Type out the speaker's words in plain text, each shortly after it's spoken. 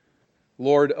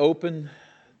Lord, open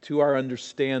to our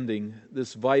understanding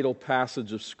this vital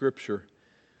passage of Scripture,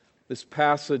 this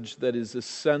passage that is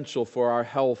essential for our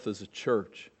health as a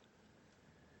church.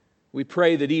 We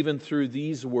pray that even through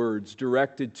these words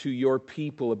directed to your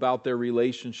people about their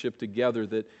relationship together,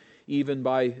 that even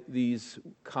by these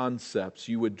concepts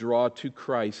you would draw to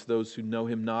Christ those who know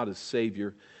Him not as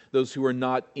Savior, those who are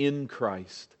not in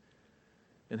Christ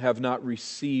and have not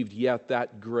received yet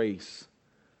that grace.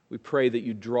 We pray that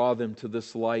you draw them to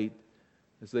this light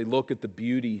as they look at the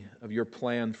beauty of your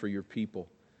plan for your people.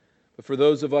 But for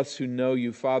those of us who know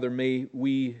you, Father, may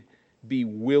we be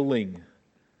willing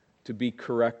to be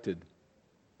corrected.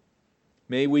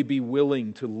 May we be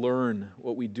willing to learn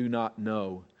what we do not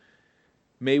know.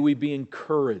 May we be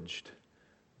encouraged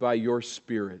by your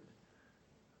Spirit.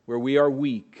 Where we are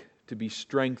weak, to be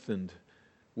strengthened.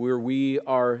 Where we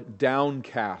are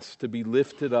downcast, to be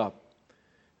lifted up.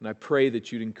 And I pray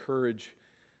that you'd encourage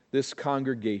this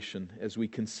congregation as we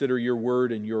consider your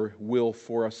word and your will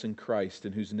for us in Christ,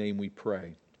 in whose name we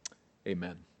pray.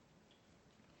 Amen.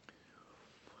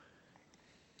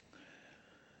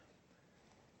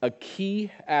 A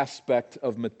key aspect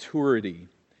of maturity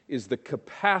is the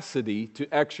capacity to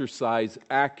exercise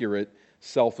accurate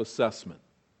self-assessment.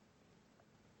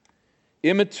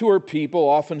 Immature people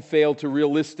often fail to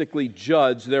realistically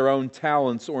judge their own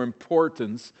talents or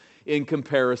importance in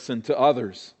comparison to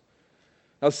others.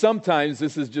 Now, sometimes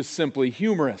this is just simply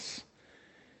humorous.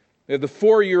 The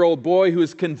 4-year-old boy who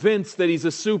is convinced that he's a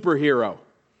superhero.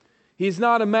 He's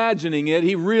not imagining it.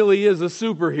 He really is a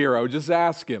superhero. Just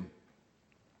ask him.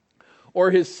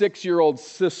 Or his 6-year-old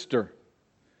sister.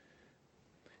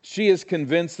 She is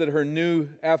convinced that her new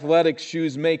athletic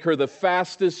shoes make her the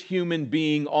fastest human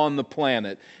being on the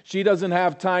planet. She doesn't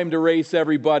have time to race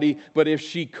everybody, but if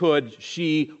she could,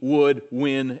 she would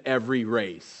win every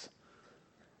race.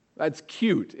 That's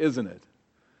cute, isn't it?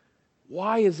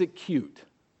 Why is it cute?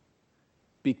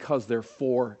 Because they're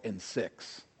 4 and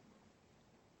 6.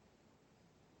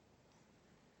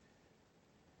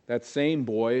 That same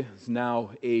boy is now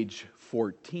age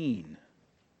 14.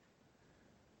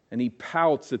 And he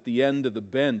pouts at the end of the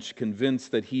bench,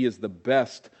 convinced that he is the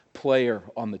best player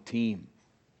on the team.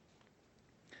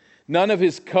 None of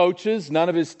his coaches, none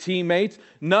of his teammates,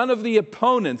 none of the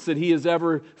opponents that he has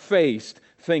ever faced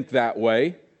think that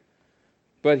way.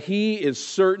 But he is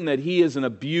certain that he is an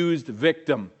abused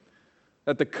victim,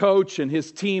 that the coach and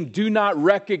his team do not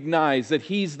recognize that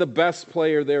he's the best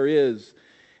player there is.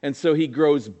 And so he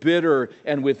grows bitter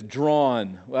and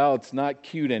withdrawn. Well, it's not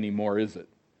cute anymore, is it?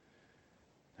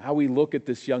 How we look at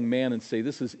this young man and say,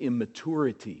 this is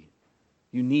immaturity.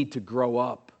 You need to grow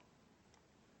up.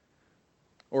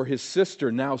 Or his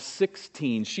sister, now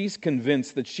 16, she's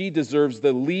convinced that she deserves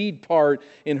the lead part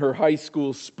in her high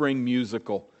school spring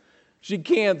musical. She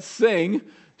can't sing,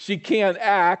 she can't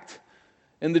act,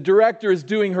 and the director is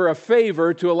doing her a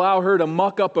favor to allow her to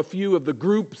muck up a few of the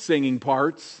group singing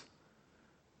parts.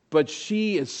 But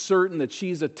she is certain that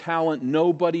she's a talent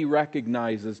nobody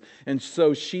recognizes. And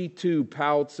so she too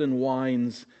pouts and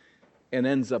whines and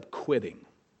ends up quitting.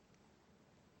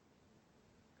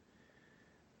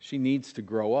 She needs to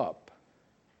grow up.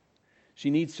 She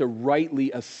needs to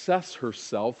rightly assess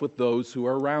herself with those who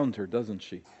are around her, doesn't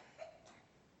she?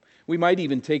 We might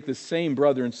even take the same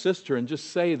brother and sister and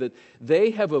just say that they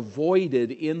have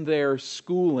avoided in their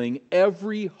schooling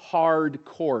every hard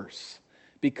course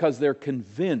because they're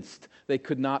convinced they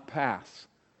could not pass.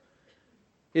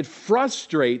 It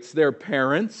frustrates their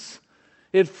parents.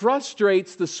 It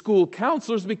frustrates the school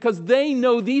counselors because they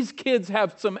know these kids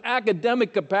have some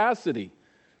academic capacity.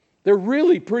 They're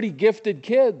really pretty gifted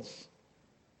kids.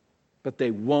 But they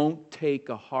won't take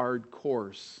a hard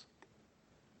course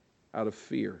out of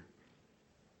fear.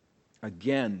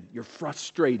 Again, you're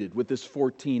frustrated with this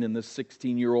 14 and this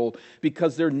 16-year-old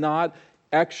because they're not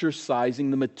exercising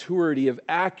the maturity of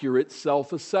accurate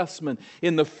self-assessment.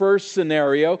 In the first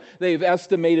scenario, they've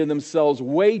estimated themselves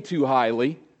way too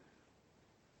highly.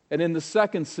 And in the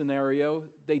second scenario,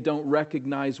 they don't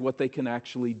recognize what they can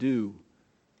actually do.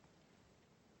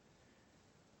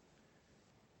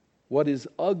 What is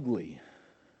ugly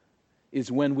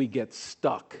is when we get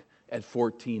stuck at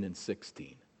 14 and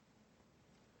 16.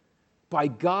 By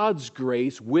God's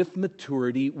grace, with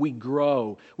maturity, we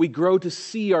grow. We grow to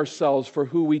see ourselves for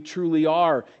who we truly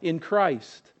are in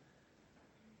Christ.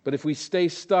 But if we stay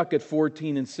stuck at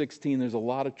 14 and 16, there's a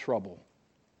lot of trouble.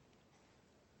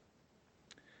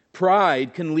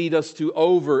 Pride can lead us to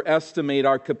overestimate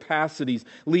our capacities,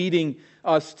 leading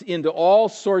us into all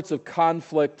sorts of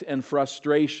conflict and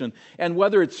frustration. And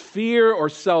whether it's fear or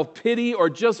self-pity or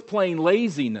just plain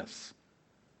laziness,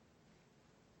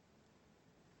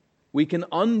 We can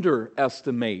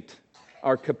underestimate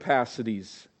our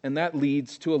capacities, and that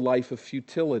leads to a life of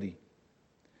futility.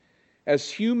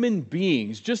 As human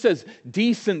beings, just as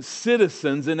decent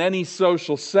citizens in any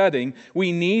social setting,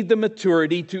 we need the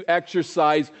maturity to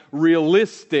exercise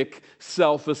realistic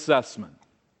self-assessment.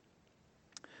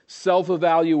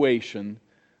 Self-evaluation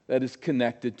that is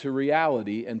connected to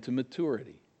reality and to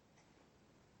maturity.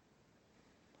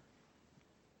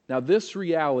 Now, this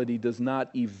reality does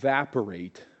not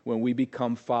evaporate when we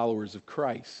become followers of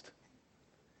Christ.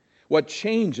 What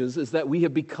changes is that we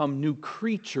have become new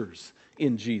creatures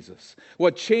in Jesus.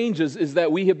 What changes is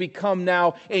that we have become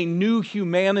now a new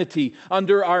humanity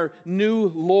under our new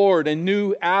Lord and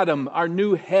new Adam, our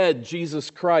new head, Jesus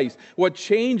Christ. What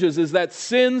changes is that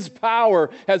sin's power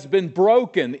has been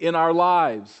broken in our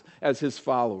lives as His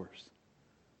followers.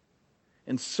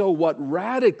 And so what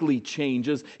radically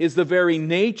changes is the very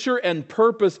nature and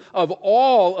purpose of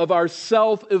all of our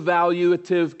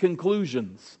self-evaluative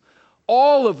conclusions.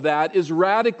 All of that is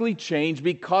radically changed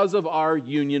because of our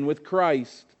union with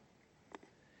Christ.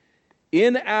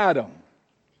 In Adam,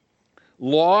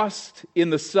 lost in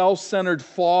the self-centered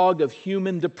fog of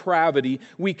human depravity,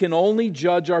 we can only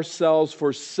judge ourselves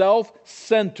for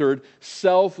self-centered,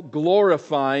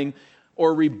 self-glorifying,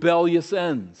 or rebellious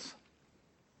ends.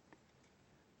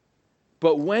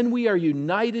 But when we are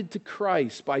united to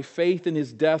Christ by faith in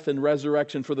His death and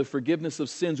resurrection for the forgiveness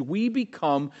of sins, we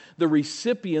become the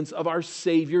recipients of our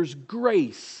Savior's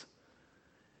grace.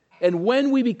 And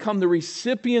when we become the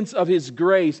recipients of His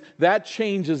grace, that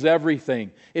changes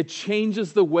everything. It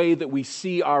changes the way that we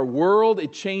see our world.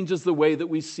 It changes the way that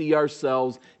we see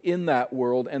ourselves in that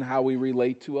world and how we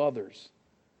relate to others.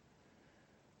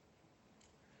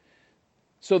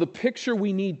 So the picture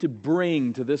we need to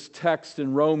bring to this text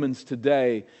in Romans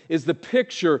today is the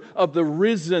picture of the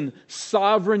risen,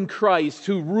 sovereign Christ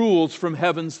who rules from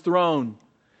heaven's throne.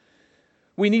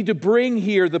 We need to bring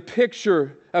here the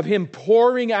picture of Him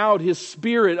pouring out His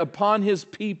Spirit upon His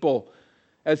people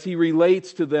as He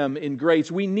relates to them in grace.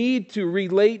 We need to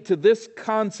relate to this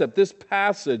concept, this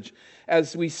passage,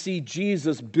 as we see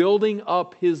Jesus building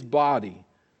up His body,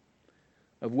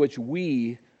 of which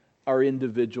we are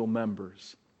individual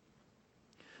members.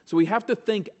 So we have to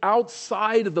think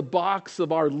outside of the box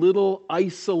of our little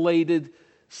isolated,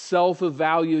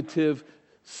 self-evaluative,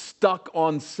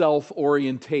 stuck-on-self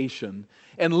orientation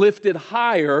and lift it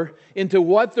higher into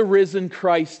what the risen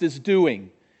Christ is doing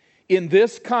in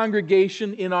this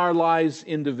congregation, in our lives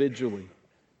individually.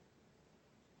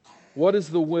 What is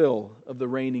the will of the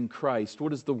reigning Christ?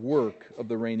 What is the work of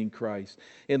the reigning Christ?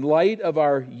 In light of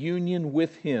our union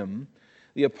with Him,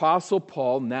 the Apostle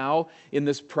Paul, now in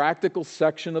this practical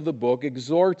section of the book,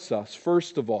 exhorts us,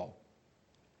 first of all,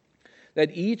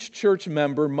 that each church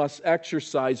member must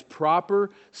exercise proper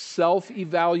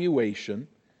self-evaluation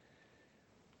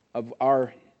of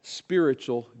our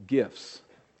spiritual gifts.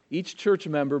 Each church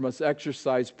member must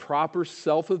exercise proper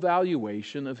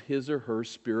self-evaluation of his or her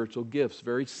spiritual gifts.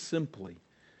 Very simply,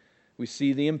 we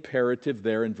see the imperative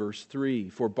there in verse 3.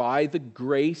 For by the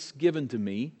grace given to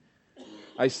me,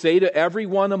 I say to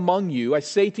everyone among you, I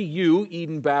say to you,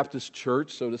 Eden Baptist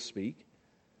Church, so to speak,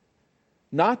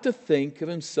 not to think of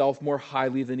himself more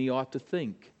highly than he ought to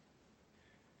think.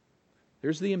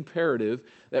 There's the imperative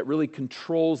that really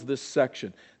controls this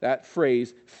section. That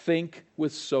phrase, think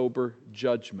with sober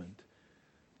judgment.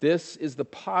 This is the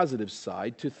positive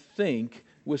side, to think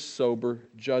with sober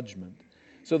judgment.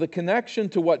 So the connection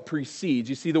to what precedes,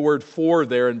 you see the word for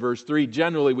there in verse 3.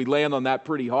 Generally, we land on that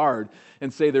pretty hard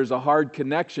and say there's a hard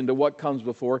connection to what comes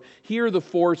before. Here, the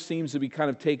for seems to be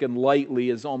kind of taken lightly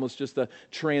as almost just a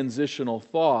transitional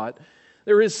thought.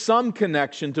 There is some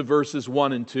connection to verses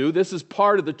 1 and 2. This is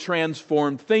part of the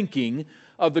transformed thinking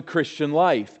of the Christian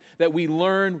life, that we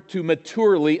learn to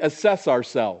maturely assess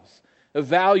ourselves,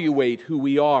 evaluate who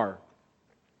we are,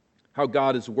 how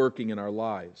God is working in our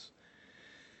lives.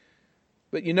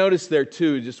 But you notice there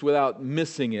too, just without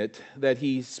missing it, that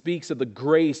he speaks of the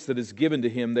grace that is given to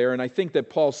him there. And I think that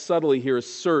Paul subtly here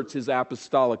asserts his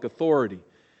apostolic authority.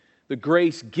 The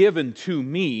grace given to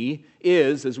me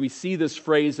is, as we see this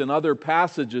phrase in other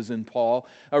passages in Paul,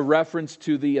 a reference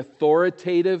to the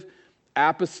authoritative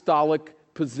apostolic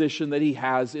position that he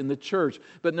has in the church.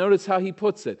 But notice how he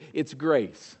puts it. It's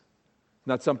grace.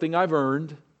 Not something I've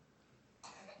earned,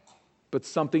 but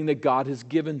something that God has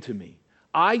given to me.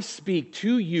 I speak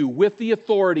to you with the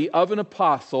authority of an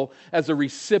apostle as a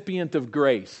recipient of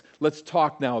grace. Let's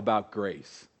talk now about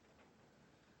grace.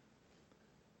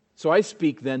 So I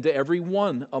speak then to every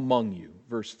one among you,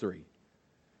 verse 3.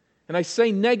 And I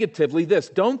say negatively this,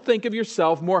 don't think of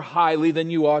yourself more highly than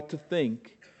you ought to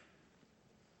think.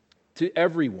 To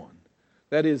everyone.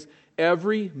 That is,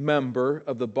 every member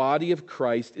of the body of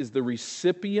Christ is the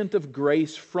recipient of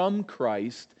grace from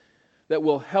Christ that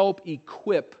will help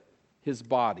equip His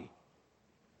body.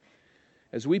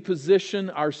 As we position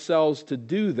ourselves to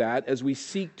do that, as we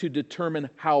seek to determine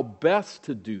how best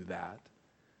to do that,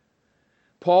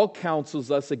 Paul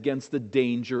counsels us against the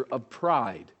danger of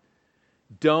pride.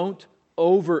 Don't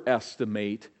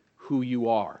overestimate who you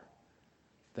are.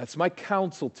 That's my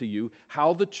counsel to you,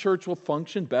 how the church will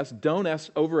function best. Don't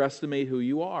overestimate who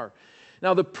you are.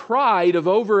 Now, the pride of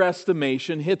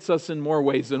overestimation hits us in more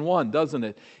ways than one, doesn't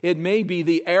it? It may be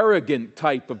the arrogant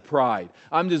type of pride.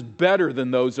 I'm just better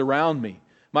than those around me.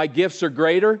 My gifts are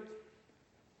greater.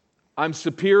 I'm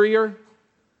superior.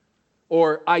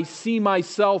 Or I see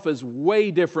myself as way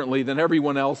differently than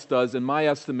everyone else does, and my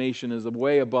estimation is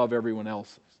way above everyone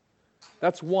else's.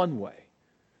 That's one way.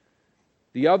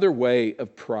 The other way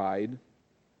of pride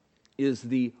is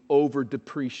the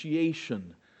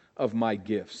over-depreciation of my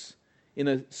gifts in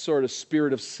a sort of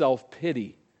spirit of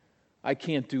self-pity. I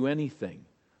can't do anything.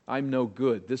 I'm no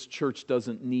good. This church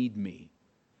doesn't need me.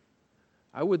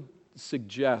 I would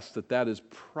suggest that that is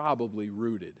probably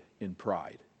rooted in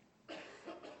pride.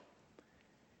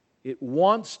 It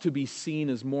wants to be seen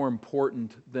as more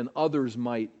important than others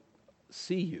might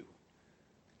see you.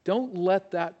 Don't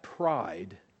let that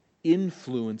pride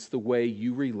influence the way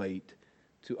you relate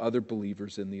to other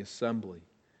believers in the assembly.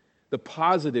 The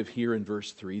positive here in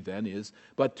verse 3 then is,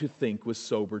 but to think with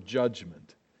sober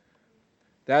judgment.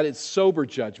 That is sober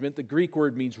judgment. The Greek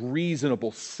word means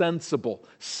reasonable, sensible,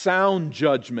 sound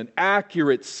judgment,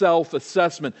 accurate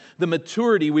self-assessment, the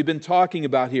maturity we've been talking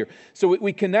about here. So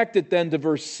we connect it then to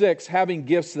verse 6, having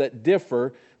gifts that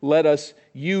differ, let us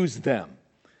use them.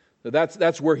 So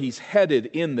that's where he's headed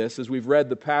in this, as we've read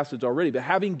the passage already. But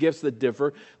having gifts that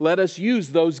differ, let us use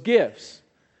those gifts.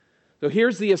 So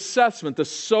here's the assessment. The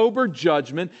sober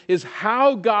judgment is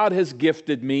how God has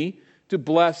gifted me to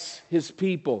bless His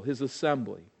people, His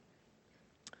assembly.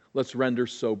 Let's render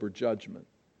sober judgment.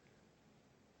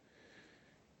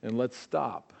 And let's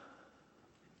stop.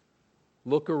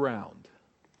 Look around.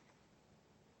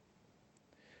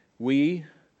 We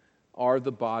are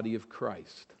the body of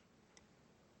Christ.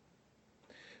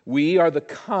 We are the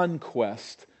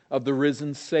conquest of the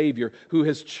risen Savior who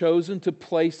has chosen to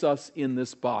place us in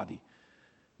this body.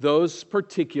 Those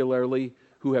particularly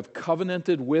who have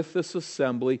covenanted with this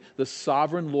assembly, the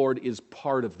sovereign Lord is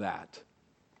part of that.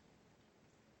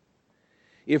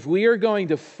 If we are going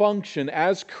to function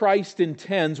as Christ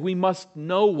intends, we must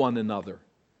know one another.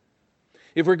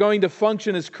 If we're going to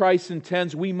function as Christ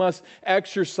intends, we must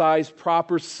exercise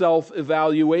proper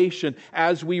self-evaluation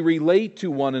as we relate to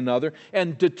one another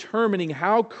and determining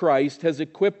how Christ has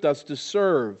equipped us to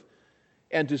serve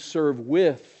and to serve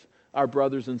with our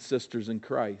brothers and sisters in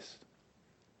Christ.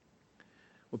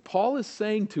 What Paul is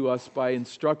saying to us by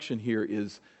instruction here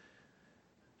is,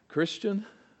 Christian,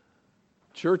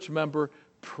 church member,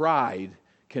 pride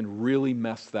can really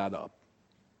mess that up.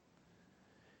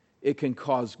 It can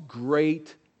cause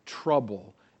great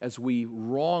trouble as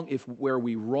where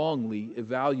we wrongly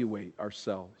evaluate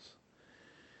ourselves.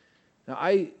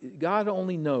 Now, God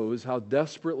only knows how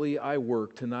desperately I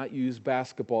work to not use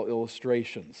basketball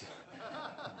illustrations.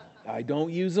 I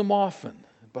don't use them often,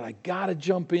 but I got to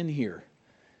jump in here.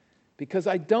 Because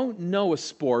I don't know a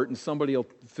sport, and somebody will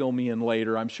fill me in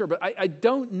later, I'm sure, but I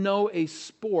don't know a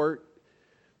sport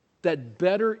that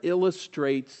better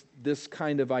illustrates this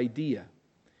kind of idea.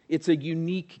 It's a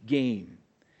unique game.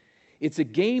 It's a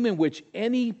game in which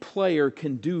any player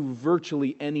can do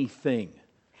virtually anything.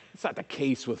 It's not the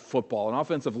case with football. An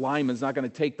offensive lineman's not going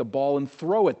to take the ball and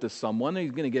throw it to someone.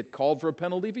 He's going to get called for a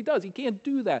penalty if he does. He can't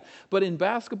do that. But in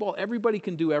basketball, everybody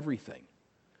can do everything.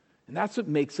 And that's what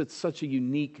makes it such a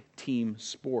unique team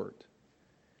sport.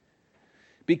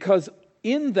 Because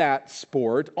in that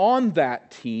sport, on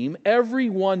that team,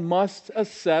 everyone must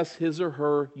assess his or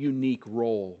her unique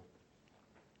role.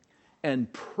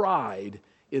 And pride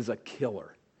is a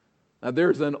killer. Now,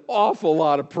 there's an awful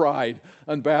lot of pride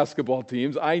on basketball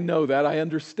teams. I know that. I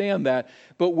understand that.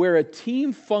 But where a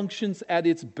team functions at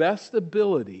its best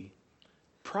ability,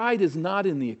 pride is not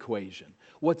in the equation.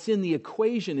 What's in the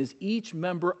equation is each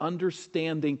member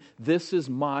understanding this is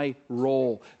my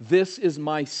role. This is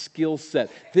my skill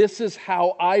set. This is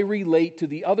how I relate to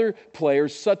the other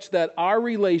players such that our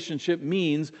relationship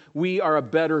means we are a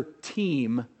better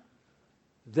team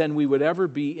than we would ever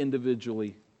be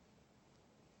individually.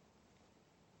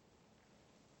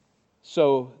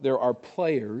 So there are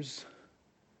players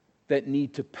that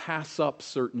need to pass up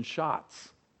certain shots.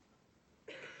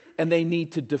 And they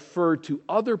need to defer to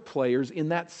other players in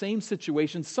that same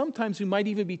situation, sometimes who might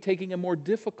even be taking a more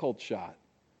difficult shot.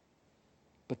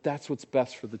 but that's what's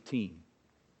best for the team.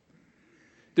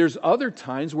 There's other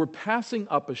times where passing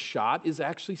up a shot is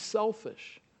actually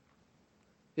selfish.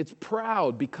 It's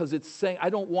proud because it's saying, I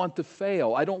don't want to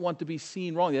fail. I don't want to be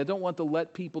seen wrong. I don't want to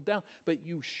let people down. But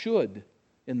you should,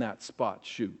 in that spot,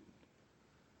 shoot.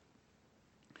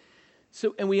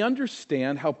 So, and we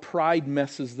understand how pride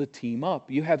messes the team up.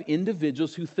 You have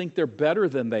individuals who think they're better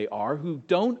than they are, who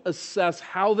don't assess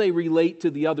how they relate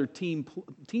to the other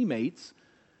teammates,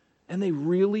 and they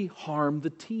really harm the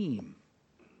team.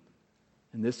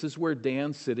 And this is where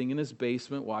Dan, sitting in his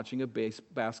basement watching a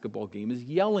basketball game, is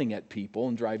yelling at people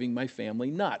and driving my family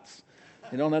nuts.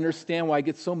 I don't understand why I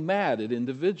get so mad at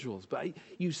individuals. But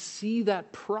you see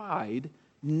that pride,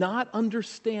 not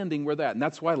understanding where that, and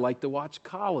that's why I like to watch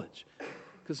college.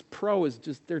 Because pro is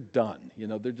just, they're done.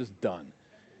 They're just done.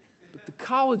 But the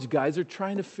college guys are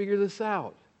trying to figure this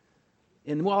out.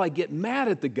 And while I get mad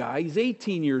at the guy, he's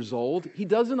 18 years old, he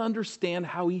doesn't understand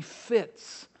how he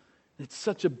fits. It's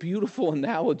such a beautiful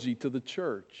analogy to the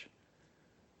church.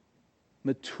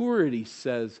 Maturity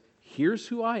says, here's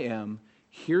who I am,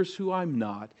 here's who I'm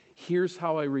not, here's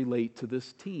how I relate to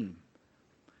this team.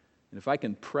 And if I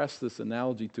can press this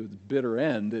analogy to its bitter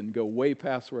end and go way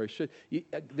past where I should,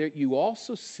 you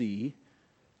also see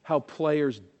how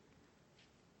players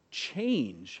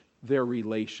change their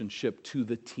relationship to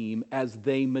the team as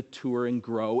they mature and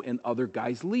grow and other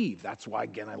guys leave. That's why,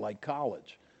 again, I like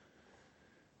college.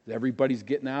 Everybody's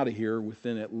getting out of here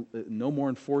within no more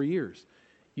than 4 years.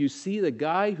 You see the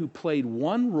guy who played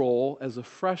one role as a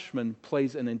freshman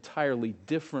plays an entirely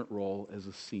different role as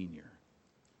a senior.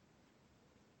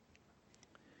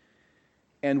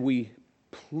 And we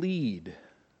plead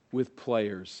with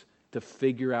players to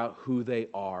figure out who they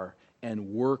are and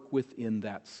work within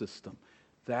that system.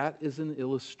 That is an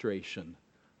illustration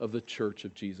of the Church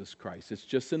of Jesus Christ. It's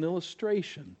just an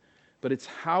illustration, but it's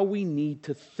how we need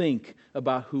to think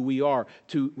about who we are,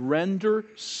 to render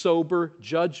sober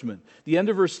judgment. The end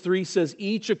of verse 3 says,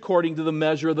 each according to the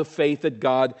measure of the faith that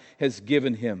God has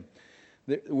given him.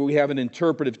 We have an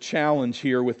interpretive challenge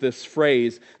here with this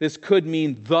phrase. This could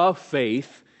mean the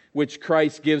faith which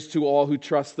Christ gives to all who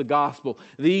trust the gospel.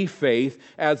 The faith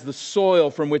as the soil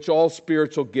from which all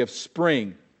spiritual gifts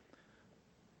spring.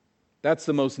 That's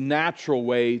the most natural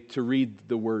way to read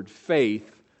the word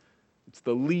faith. It's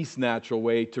the least natural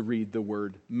way to read the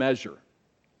word measure.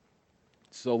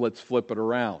 So let's flip it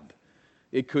around.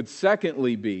 It could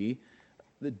secondly be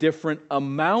the different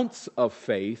amounts of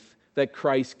faith that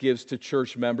Christ gives to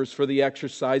church members for the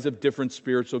exercise of different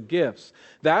spiritual gifts.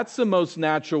 That's the most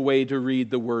natural way to read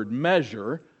the word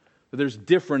measure. There's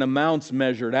different amounts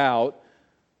measured out,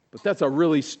 but that's a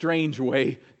really strange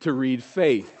way to read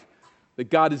faith. That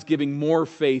God is giving more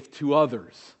faith to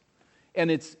others. And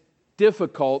it's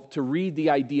difficult to read the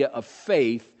idea of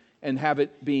faith and have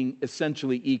it being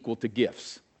essentially equal to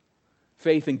gifts.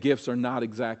 Faith and gifts are not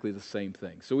exactly the same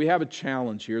thing. So we have a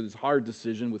challenge here. There's a hard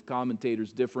decision with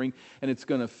commentators differing, and it's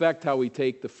going to affect how we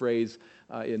take the phrase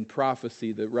in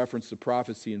prophecy, the reference to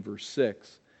prophecy in verse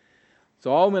 6.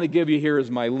 So all I'm going to give you here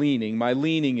is my leaning. My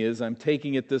leaning is, I'm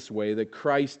taking it this way, that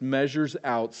Christ measures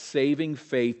out saving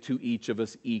faith to each of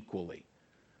us equally.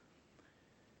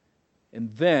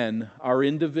 And then our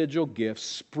individual gifts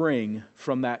spring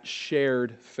from that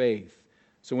shared faith.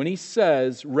 So when he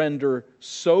says, render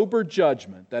sober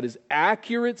judgment, that is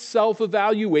accurate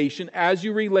self-evaluation as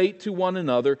you relate to one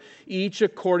another, each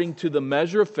according to the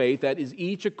measure of faith, that is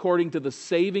each according to the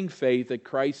saving faith that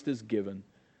Christ has given,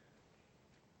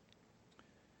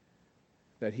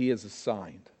 that he has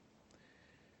assigned.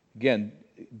 Again,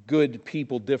 good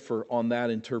people differ on that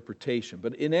interpretation.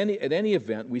 But at any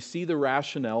event, we see the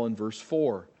rationale in verse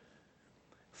 4.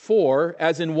 For,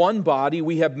 as in one body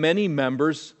we have many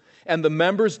members, and the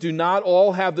members do not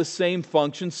all have the same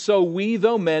function, so we,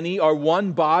 though many, are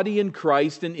one body in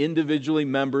Christ and individually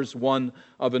members one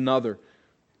of another.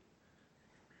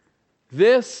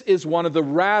 This is one of the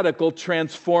radical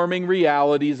transforming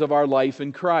realities of our life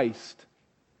in Christ.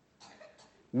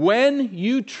 When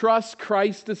you trust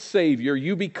Christ as Savior,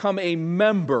 you become a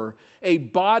member, a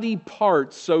body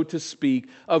part, so to speak,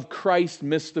 of Christ's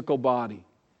mystical body.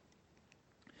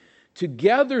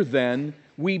 Together, then,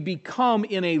 we become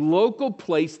in a local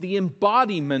place the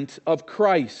embodiment of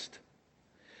Christ.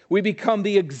 We become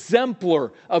the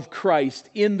exemplar of Christ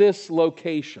in this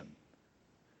location.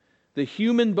 The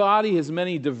human body has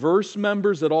many diverse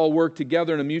members that all work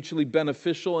together in a mutually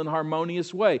beneficial and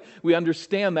harmonious way. We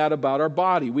understand that about our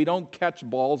body. We don't catch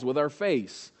balls with our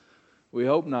face. We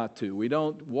hope not to. We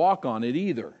don't walk on it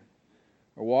either,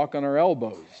 or walk on our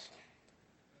elbows.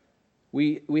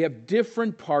 We have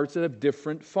different parts that have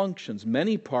different functions.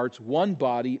 Many parts, one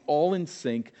body, all in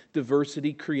sync,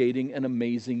 diversity creating an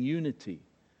amazing unity.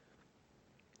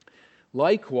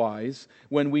 Likewise,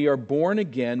 when we are born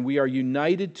again, we are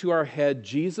united to our head,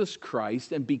 Jesus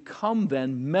Christ, and become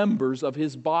then members of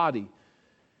His body.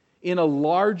 In a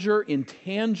larger,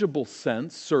 intangible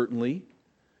sense, certainly,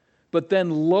 but then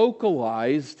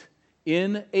localized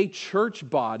in a church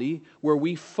body where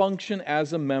we function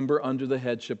as a member under the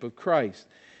headship of Christ.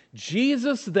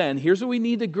 Jesus then, here's what we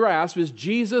need to grasp, is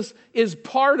Jesus is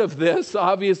part of this,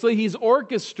 obviously. He's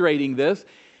orchestrating this,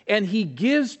 and He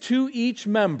gives to each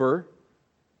member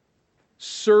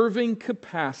serving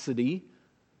capacity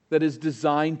that is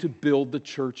designed to build the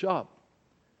church up,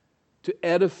 to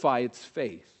edify its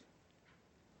faith.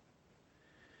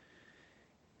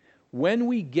 When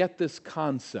we get this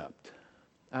concept,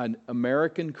 an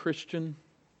American Christian,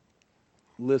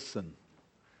 listen.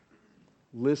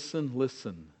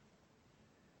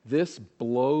 This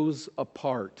blows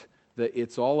apart that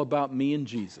it's all about me and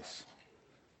Jesus.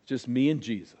 Just me and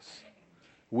Jesus.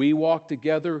 We walk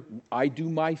together, I do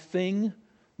my thing,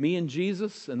 me and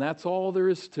Jesus, and that's all there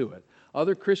is to it.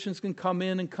 Other Christians can come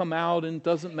in and come out, and it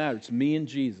doesn't matter. It's me and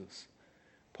Jesus.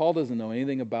 Paul doesn't know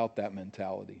anything about that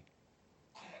mentality.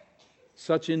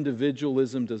 Such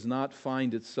individualism does not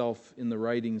find itself in the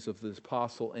writings of the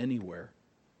apostle anywhere.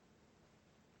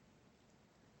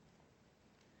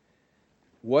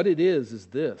 What it is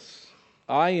this: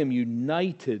 I am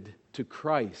united to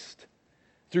Christ.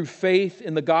 Through faith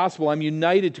in the gospel, I'm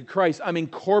united to Christ. I'm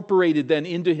incorporated then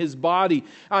into His body.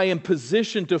 I am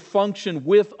positioned to function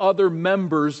with other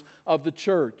members of the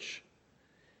church.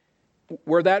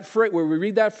 Where we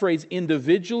read that phrase,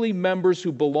 individually members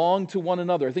who belong to one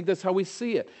another, I think that's how we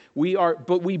see it.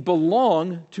 But we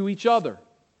belong to each other.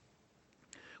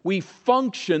 We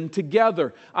function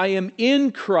together. I am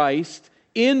in Christ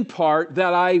in part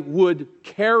that I would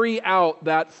carry out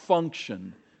that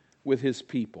function with His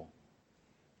people.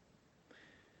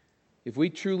 If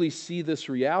we truly see this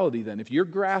reality, then, if you're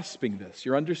grasping this,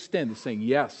 you're understanding, saying,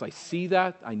 yes, I see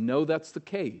that, I know that's the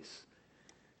case,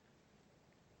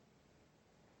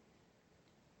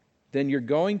 then you're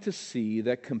going to see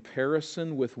that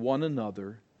comparison with one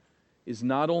another is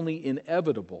not only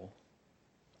inevitable,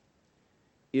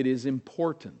 it is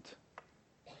important.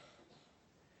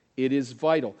 It is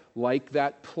vital. Like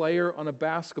that player on a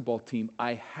basketball team,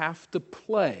 I have to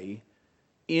play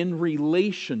in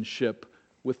relationship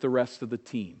with the rest of the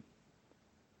team.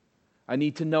 I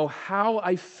need to know how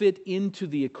I fit into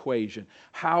the equation,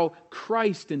 how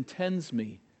Christ intends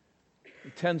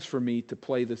for me to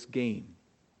play this game,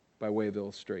 by way of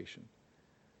illustration.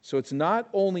 So it's not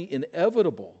only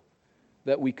inevitable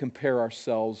that we compare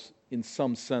ourselves in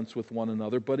some sense with one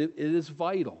another, but it is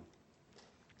vital.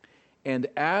 And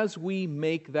as we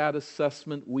make that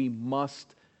assessment, we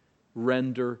must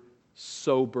render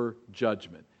sober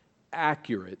judgment.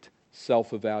 Accurate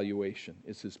self-evaluation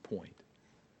is his point.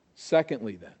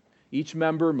 Secondly, then, each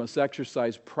member must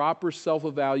exercise proper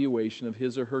self-evaluation of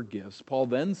his or her gifts. Paul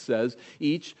then says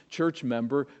each church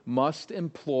member must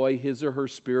employ his or her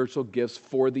spiritual gifts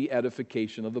for the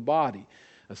edification of the body,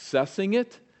 assessing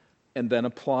it and then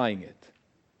applying it.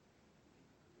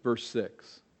 Verse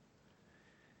 6.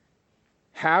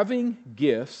 Having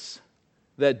gifts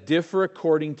that differ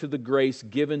according to the grace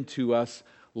given to us,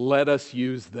 let us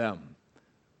use them.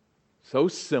 So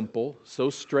simple, so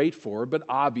straightforward, but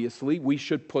obviously we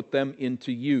should put them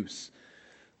into use.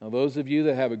 Now, those of you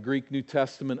that have a Greek New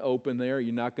Testament open there,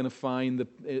 you're not going to find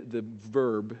the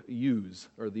verb use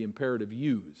or the imperative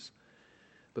use.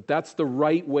 But that's the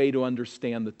right way to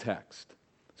understand the text.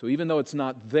 So even though it's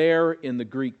not there in the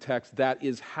Greek text, that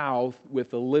is how,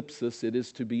 with ellipsis, it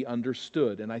is to be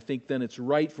understood. And I think then it's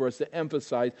right for us to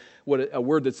emphasize a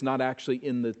word that's not actually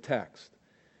in the text.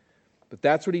 But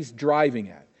that's what he's driving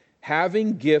at.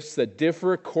 Having gifts that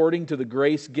differ according to the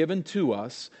grace given to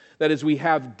us, that is, we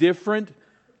have different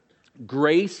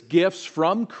grace gifts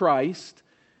from Christ,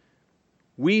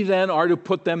 we then are to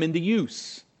put them into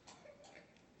use.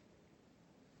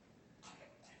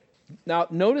 Now,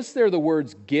 notice there the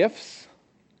words gifts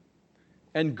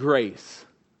and grace.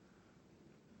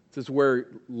 This is where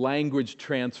language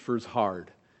transfers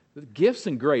hard. Gifts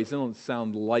and grace, they don't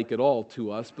sound like at all to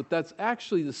us, but that's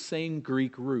actually the same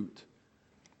Greek root.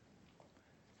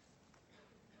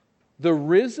 The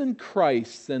risen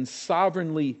Christ then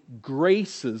sovereignly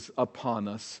graces upon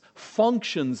us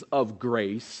functions of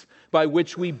grace by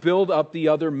which we build up the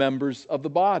other members of the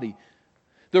body.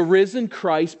 The risen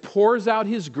Christ pours out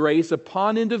His grace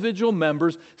upon individual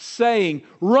members, saying,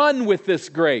 "Run with this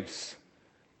grace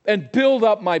and build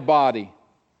up my body."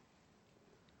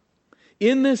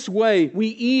 In this way, we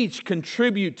each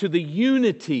contribute to the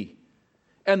unity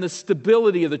and the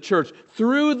stability of the church.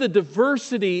 Through the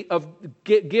diversity of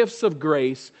gifts of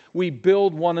grace, we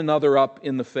build one another up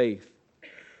in the faith.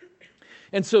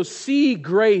 And so see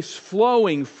grace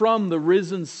flowing from the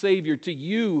risen Savior to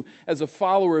you as a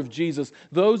follower of Jesus.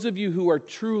 Those of you who are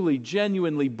truly,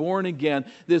 genuinely born again,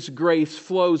 this grace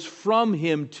flows from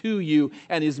Him to you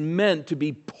and is meant to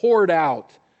be poured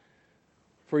out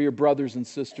for your brothers and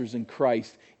sisters in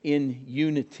Christ in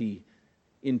unity,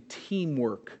 in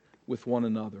teamwork with one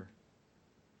another.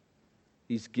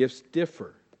 These gifts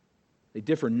differ. They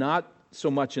differ not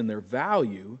so much in their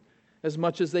value as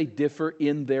much as they differ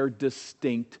in their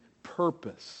distinct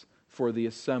purpose for the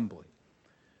assembly.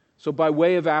 So by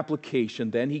way of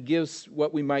application, then, he gives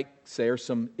what we might say are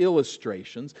some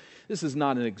illustrations. This is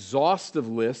not an exhaustive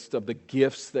list of the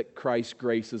gifts that Christ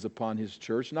graces upon His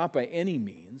church, not by any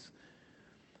means.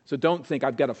 So don't think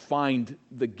I've got to find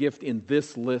the gift in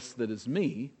this list that is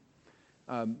me.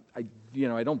 I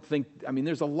don't think,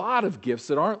 there's a lot of gifts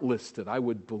that aren't listed, I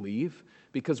would believe,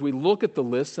 because we look at the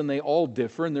list and they all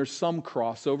differ, and there's some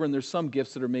crossover, and there's some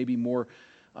gifts that are maybe more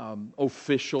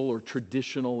official or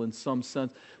traditional in some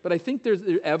sense. But I think there's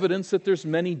evidence that there's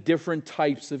many different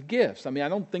types of gifts. I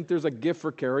don't think there's a gift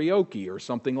for karaoke or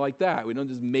something like that. We don't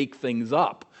just make things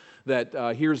up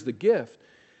that here's the gift.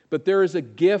 But there is a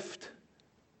gift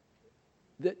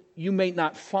that you may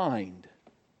not find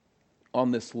on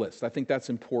this list. I think that's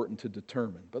important to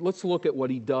determine. But let's look at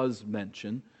what he does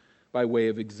mention by way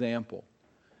of example.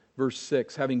 Verse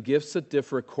 6, having gifts that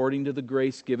differ according to the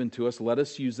grace given to us, let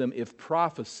us use them, if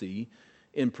prophecy,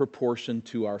 in proportion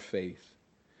to our faith.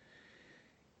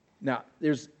 Now,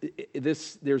 there's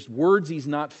words he's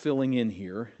not filling in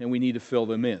here, and we need to fill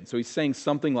them in. So he's saying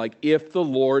something like, if the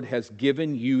Lord has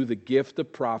given you the gift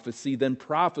of prophecy, then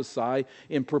prophesy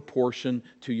in proportion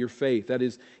to your faith. That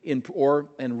is,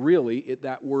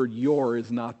 that word your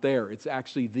is not there. It's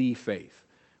actually the faith,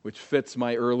 which fits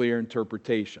my earlier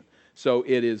interpretation. So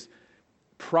it is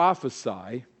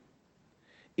prophesy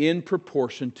in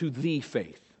proportion to the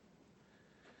faith.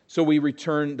 So we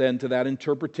return then to that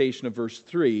interpretation of verse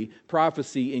 3,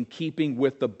 prophecy in keeping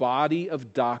with the body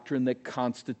of doctrine that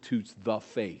constitutes the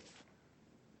faith.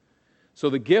 So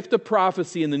the gift of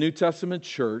prophecy in the New Testament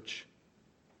church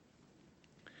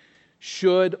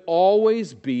should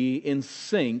always be in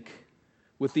sync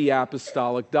with the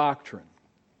apostolic doctrine.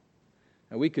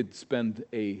 Now we could spend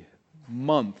a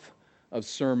month of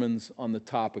sermons on the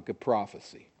topic of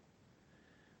prophecy.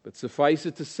 But suffice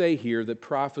it to say here that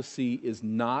prophecy is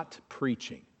not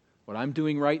preaching. What I'm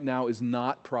doing right now is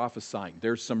not prophesying.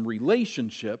 There's some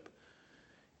relationship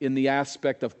in the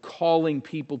aspect of calling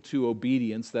people to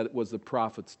obedience that was the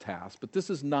prophet's task. But this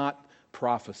is not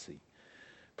prophecy.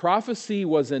 Prophecy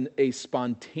was a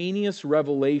spontaneous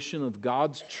revelation of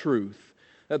God's truth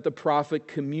that the prophet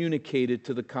communicated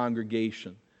to the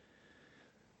congregation.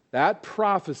 That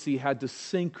prophecy had to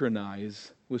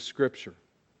synchronize with Scripture.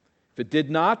 If it did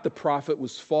not, the prophet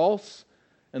was false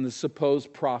and the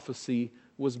supposed prophecy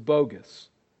was bogus.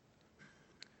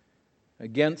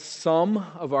 Against some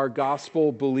of our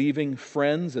gospel-believing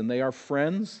friends, and they are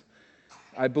friends,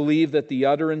 I believe that the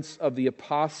utterance of the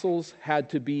apostles had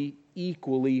to be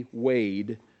equally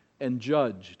weighed and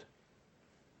judged.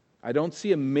 I don't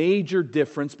see a major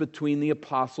difference between the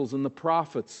apostles and the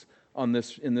prophets in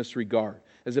this regard,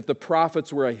 as if the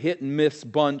prophets were a hit-and-miss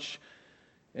bunch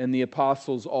and the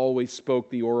apostles always spoke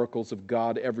the oracles of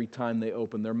God every time they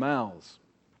opened their mouths.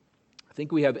 I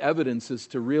think we have evidences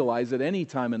to realize that any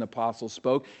time an apostle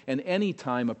spoke and any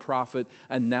time a prophet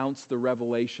announced the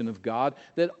revelation of God,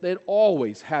 that it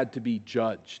always had to be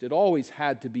judged. It always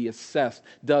had to be assessed.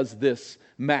 Does this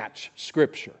match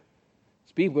Scripture?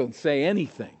 People can say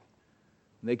anything.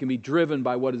 They can be driven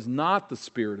by what is not the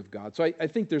Spirit of God. So I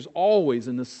think there's always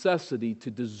a necessity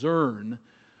to discern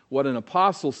what an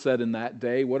apostle said in that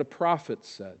day, what a prophet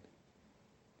said.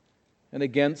 And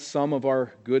against some of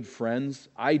our good friends,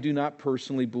 I do not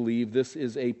personally believe this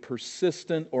is a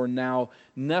persistent or now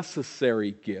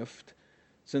necessary gift,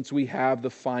 since we have the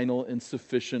final and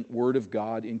sufficient Word of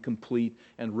God in complete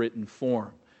and written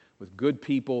form. With good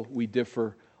people, we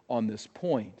differ on this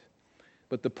point.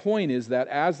 But the point is that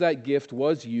as that gift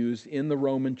was used in the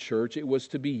Roman church, it was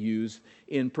to be used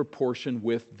in proportion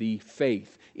with the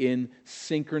faith, in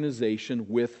synchronization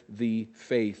with the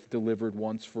faith delivered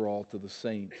once for all to the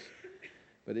saints.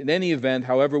 But in any event,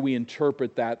 however we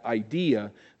interpret that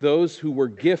idea, those who were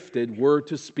gifted were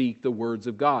to speak the words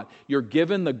of God. You're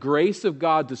given the grace of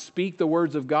God to speak the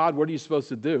words of God. What are you supposed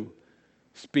to do?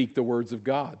 Speak the words of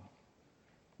God.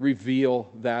 Reveal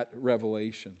that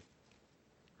revelation.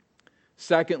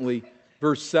 Secondly,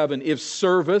 Verse 7, if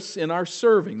service in our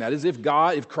serving, that is,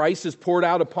 if Christ has poured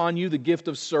out upon you the gift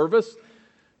of service,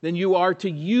 then you are to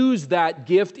use that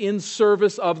gift in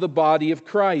service of the body of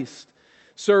Christ.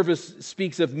 Service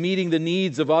speaks of meeting the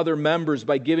needs of other members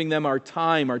by giving them our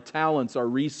time, our talents, our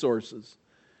resources.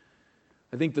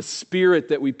 I think the spirit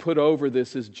that we put over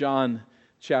this is John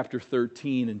chapter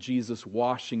 13 and Jesus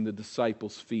washing the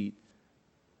disciples' feet.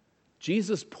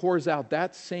 Jesus pours out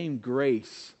that same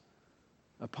grace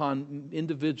upon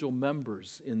individual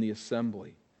members in the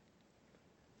assembly.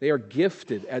 They are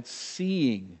gifted at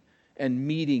seeing and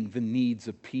meeting the needs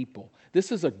of people.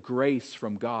 This is a grace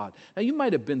from God. Now, you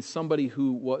might have been somebody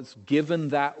who was given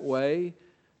that way,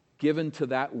 given to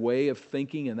that way of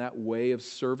thinking and that way of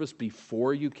service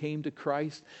before you came to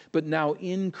Christ. But now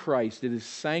in Christ, it is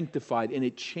sanctified and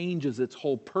it changes its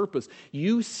whole purpose.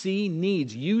 You see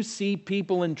needs. You see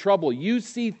people in trouble. You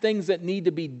see things that need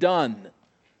to be done.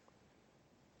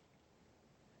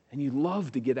 And you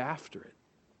love to get after it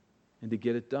and to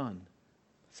get it done.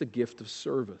 It's a gift of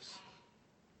service.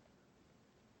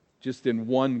 Just in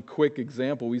one quick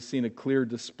example, we've seen a clear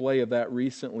display of that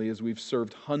recently as we've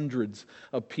served hundreds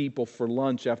of people for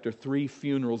lunch after 3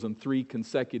 funerals in 3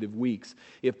 consecutive weeks.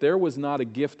 If there was not a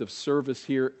gift of service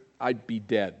here, I'd be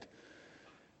dead.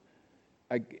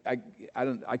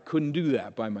 I couldn't do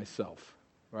that by myself,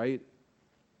 right?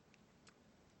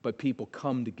 But people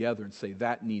come together and say,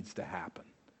 that needs to happen.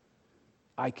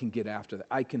 I can get after that.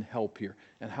 I can help here.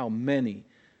 And how many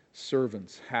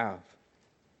servants have.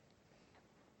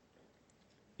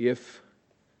 If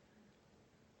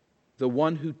the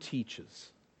one who teaches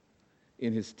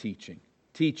in his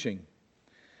teaching,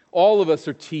 all of us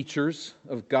are teachers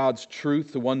of God's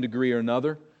truth to one degree or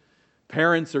another.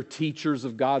 Parents are teachers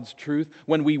of God's truth.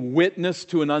 When we witness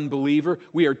to an unbeliever,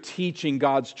 we are teaching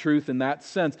God's truth in that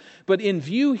sense. But in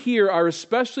view here are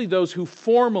especially those who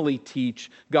formally teach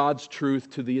God's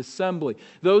truth to the assembly.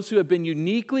 Those who have been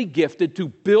uniquely gifted to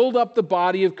build up the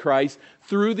body of Christ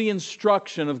through the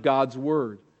instruction of God's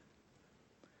Word.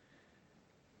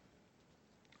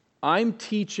 I'm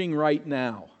teaching right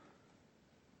now,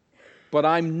 but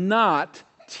I'm not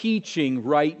teaching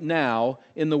right now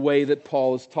in the way that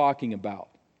Paul is talking about.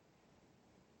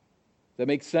 That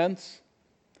makes sense?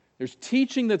 There's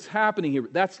teaching that's happening here,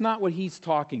 but that's not what he's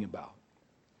talking about.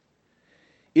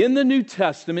 In the New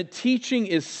Testament, teaching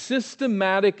is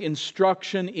systematic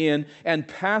instruction in and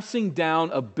passing down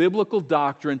of biblical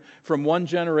doctrine from one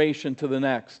generation to the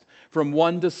next, from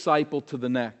one disciple to the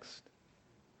next.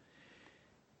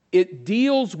 It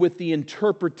deals with the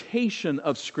interpretation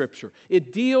of Scripture.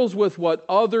 It deals with what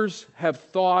others have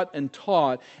thought and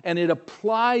taught, and it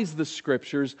applies the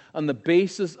Scriptures on the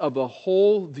basis of a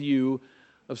whole view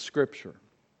of Scripture.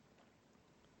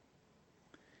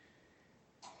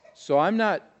 So I'm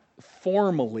not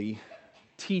formally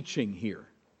teaching here.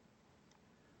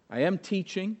 I am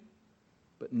teaching,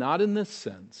 but not in this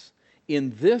sense.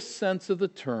 In this sense of the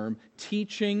term,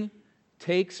 teaching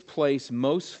takes place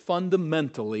most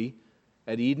fundamentally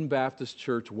at Eden Baptist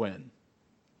Church when?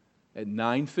 At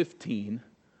 9:15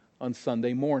 on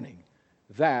Sunday morning.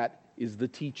 That is the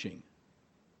teaching.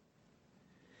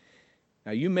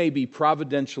 Now, you may be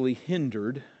providentially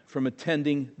hindered from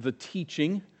attending the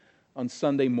teaching on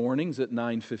Sunday mornings at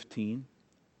 9:15.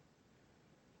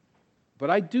 But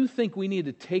I do think we need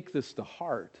to take this to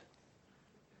heart.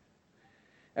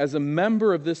 As a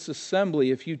member of this assembly,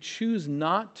 if you choose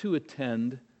not to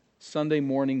attend Sunday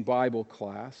morning Bible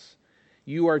class,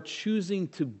 you are choosing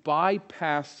to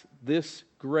bypass this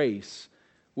grace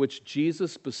which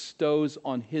Jesus bestows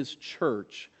on His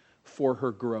church for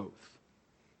her growth.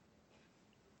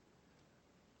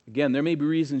 Again, there may be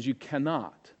reasons you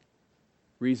cannot,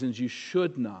 reasons you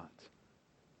should not.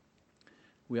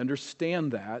 We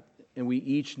understand that, and we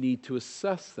each need to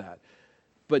assess that.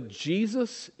 But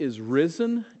Jesus is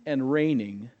risen and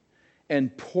reigning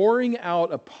and pouring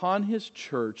out upon His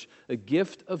church a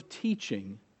gift of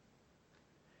teaching,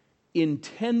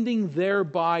 intending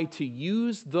thereby to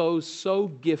use those so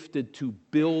gifted to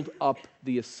build up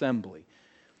the assembly.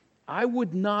 I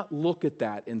would not look at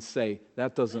that and say,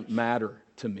 that doesn't matter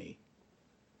to me.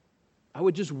 I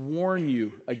would just warn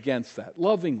you against that,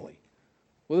 lovingly,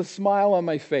 with a smile on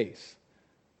my face.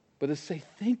 But to say,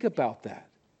 think about that.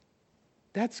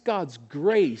 That's God's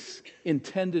grace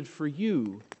intended for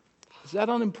you. Is that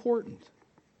unimportant?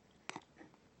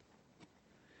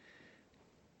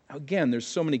 Again, there's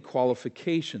so many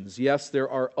qualifications. Yes, there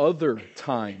are other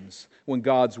times when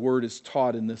God's Word is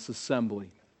taught in this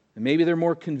assembly. And maybe they're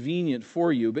more convenient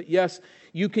for you. But yes,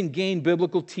 you can gain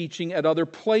biblical teaching at other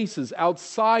places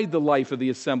outside the life of the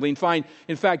assembly. And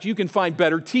in fact, you can find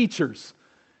better teachers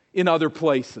in other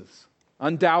places.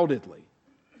 undoubtedly.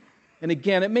 And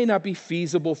again, it may not be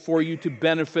feasible for you to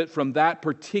benefit from that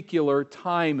particular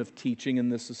time of teaching in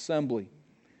this assembly.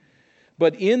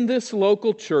 But in this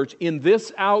local church, in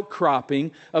this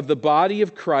outcropping of the body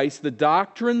of Christ, the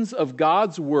doctrines of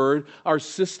God's Word are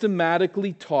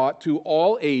systematically taught to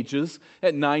all ages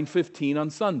at 9:15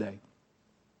 on Sunday.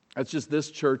 That's just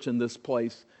this church in this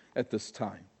place at this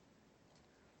time.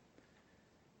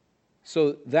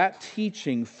 So that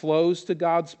teaching flows to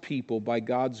God's people by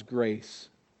God's grace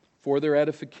for their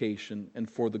edification and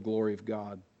for the glory of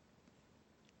God.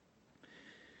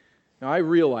 Now, I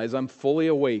realize I'm fully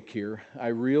awake here. I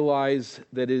realize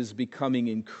that it is becoming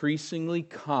increasingly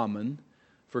common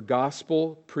for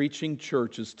gospel-preaching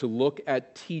churches to look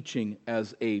at teaching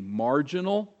as a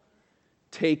marginal,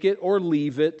 take it or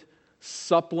leave it,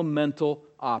 supplemental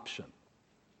option.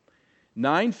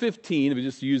 9:15, if we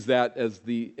just use that as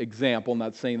the example,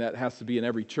 not saying that has to be in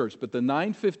every church, but the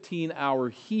 9:15 hour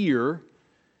here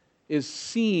is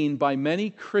seen by many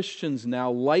Christians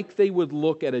now like they would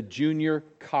look at a junior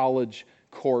college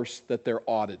course that they're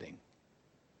auditing.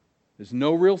 There's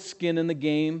no real skin in the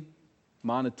game,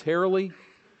 monetarily,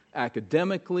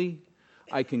 academically.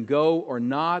 I can go or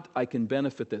not, I can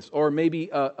benefit this. Or maybe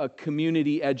a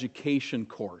community education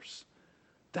course.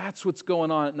 That's what's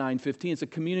going on at 9:15. It's a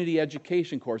community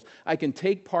education course. I can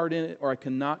take part in it or I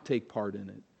cannot take part in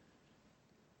it.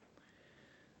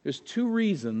 There's two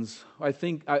reasons I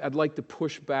think I'd like to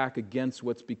push back against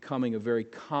what's becoming a very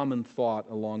common thought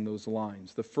along those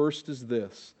lines. The first is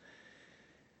this: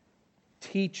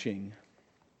 teaching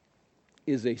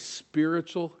is a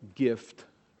spiritual gift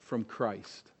from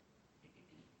Christ.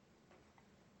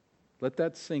 Let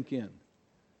that sink in.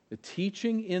 The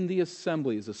teaching in the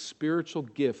assembly is a spiritual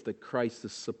gift that Christ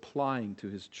is supplying to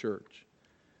His church.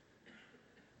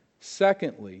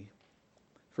 Secondly,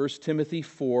 1 Timothy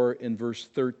 4 in verse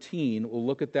 13, we'll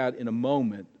look at that in a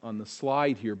moment on the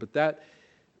slide here, but that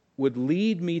would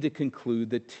lead me to conclude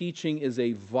that teaching is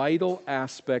a vital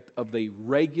aspect of the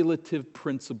regulative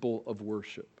principle of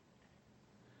worship.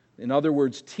 In other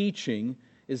words, teaching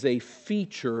is a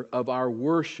feature of our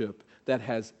worship that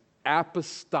has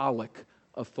apostolic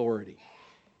authority.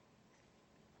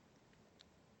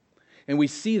 And we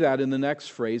see that in the next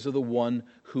phrase of the one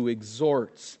who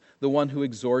exhorts. The one who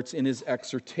exhorts in his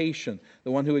exhortation.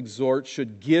 The one who exhorts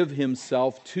should give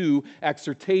himself to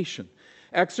exhortation.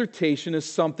 Exhortation is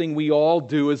something we all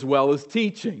do as well as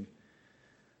teaching.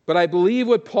 But I believe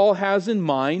what Paul has in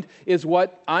mind is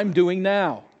what I'm doing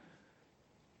now.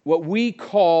 What we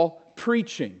call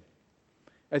preaching,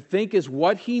 I think, is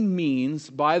what he means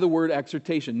by the word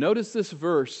exhortation. Notice this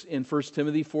verse in 1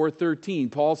 Timothy 4:13.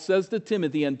 Paul says to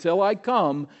Timothy, "Until I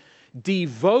come,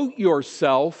 devote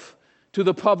yourself to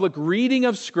the public reading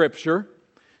of Scripture,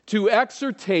 to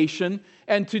exhortation,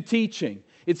 and to teaching."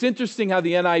 It's interesting how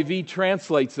the NIV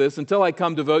translates this. Until I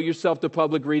come, devote yourself to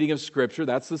public reading of Scripture.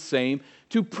 That's the same.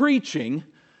 To preaching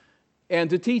and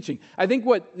to teaching. I think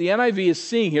what the NIV is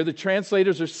seeing here, the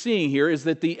translators are seeing here, is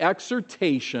that the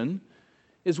exhortation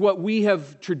is what we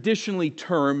have traditionally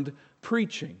termed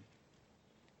preaching.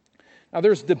 Now,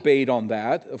 there's debate on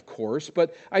that, of course,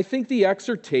 but I think the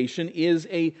exhortation is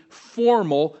a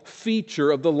formal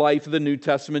feature of the life of the New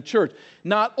Testament church.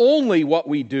 Not only what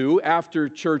we do after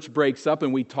church breaks up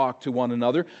and we talk to one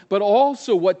another, but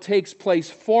also what takes place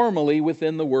formally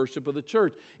within the worship of the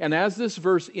church. And as this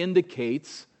verse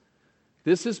indicates,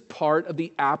 this is part of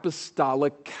the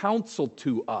apostolic counsel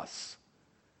to us.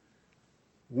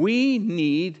 We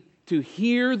need to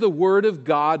hear the Word of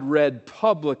God read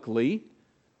publicly.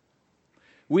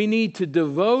 We need to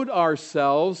devote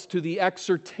ourselves to the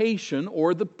exhortation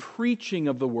or the preaching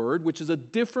of the Word, which is a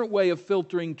different way of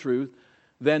filtering truth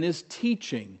than is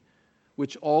teaching,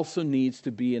 which also needs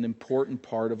to be an important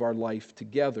part of our life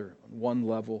together on one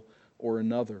level or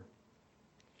another.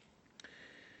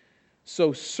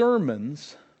 So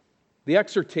sermons, the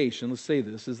exhortation, let's say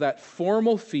this, is that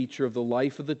formal feature of the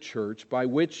life of the church by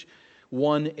which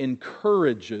one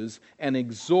encourages and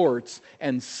exhorts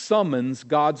and summons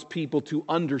God's people to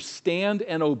understand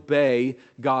and obey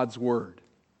God's Word.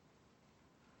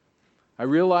 I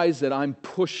realize that I'm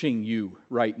pushing you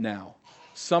right now.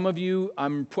 Some of you,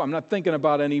 I'm not thinking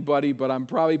about anybody, but I'm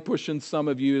probably pushing some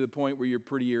of you to the point where you're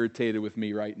pretty irritated with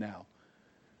me right now.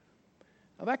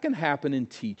 Now, that can happen in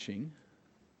teaching,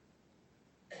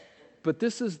 but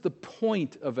this is the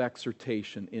point of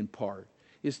exhortation in part,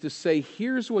 is to say,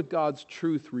 here's what God's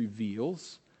truth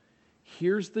reveals.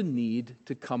 Here's the need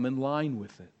to come in line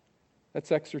with it.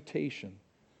 That's exhortation.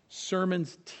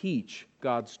 Sermons teach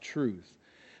God's truth.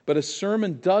 but a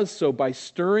sermon does so by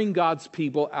stirring God's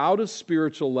people out of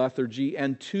spiritual lethargy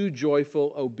and to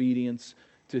joyful obedience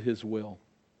to His will.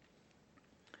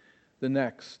 The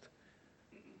next,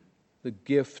 the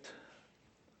gift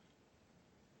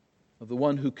of the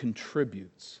one who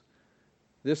contributes.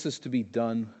 This is to be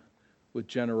done with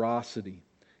generosity.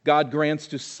 God grants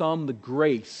to some the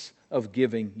grace of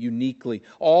giving uniquely.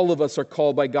 All of us are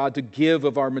called by God to give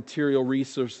of our material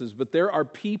resources, but there are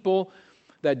people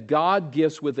that God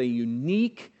gifts with a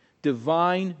unique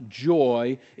divine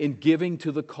joy in giving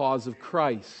to the cause of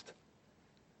Christ.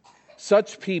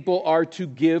 Such people are to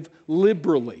give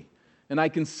liberally. And I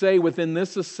can say within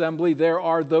this assembly there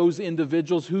are those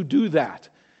individuals who do that.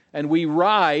 And we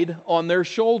ride on their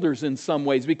shoulders in some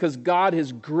ways because God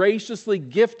has graciously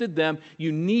gifted them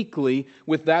uniquely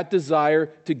with that desire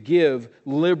to give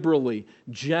liberally,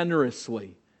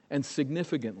 generously, and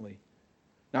significantly.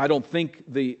 Now, I don't think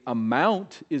the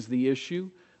amount is the issue.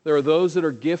 There are those that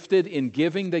are gifted in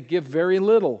giving that give very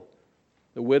little.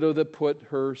 The widow that put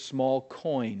her small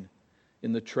coin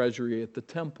in the treasury at the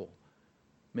temple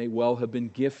may well have been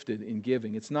gifted in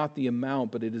giving. It's not the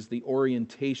amount, but it is the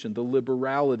orientation, the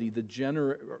liberality,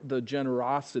 the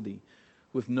generosity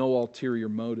with no ulterior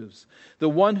motives. The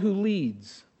one who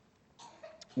leads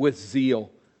with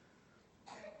zeal.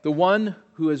 The one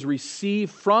who has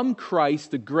received from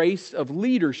Christ the grace of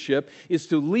leadership is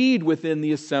to lead within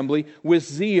the assembly with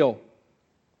zeal.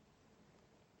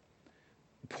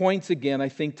 Points again, I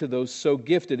think, to those so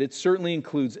gifted. It certainly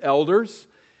includes elders.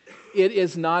 It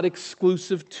is not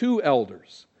exclusive to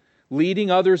elders. Leading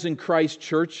others in Christ's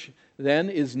church, then,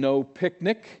 is no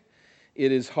picnic.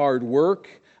 It is hard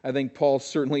work. I think Paul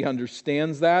certainly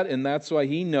understands that, and that's why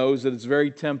he knows that it's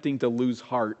very tempting to lose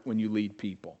heart when you lead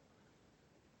people.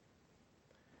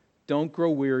 Don't grow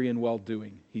weary in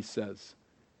well-doing, he says.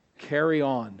 Carry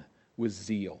on with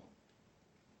zeal.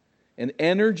 An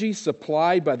energy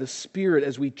supplied by the Spirit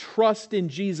as we trust in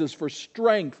Jesus for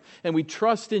strength and we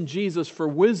trust in Jesus for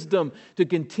wisdom to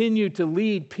continue to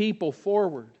lead people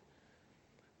forward.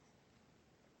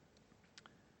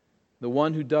 The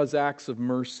one who does acts of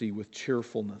mercy with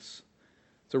cheerfulness.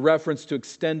 It's a reference to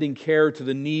extending care to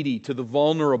the needy, to the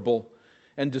vulnerable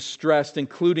and distressed,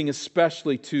 including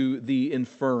especially to the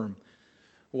infirm.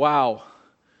 Wow.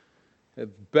 If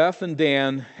Beth and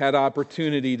Dan had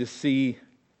opportunity to see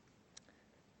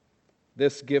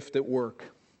this gift at work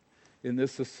in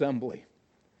this assembly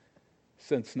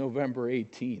since November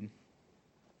 18.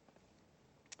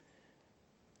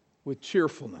 With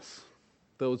cheerfulness,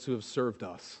 those who have served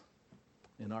us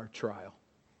in our trial.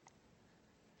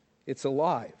 It's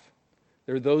alive.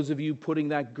 There are those of you putting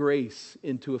that grace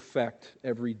into effect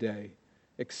every day,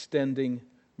 extending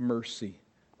mercy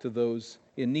to those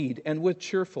in need, and with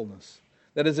cheerfulness.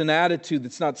 That is an attitude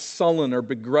that's not sullen or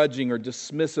begrudging or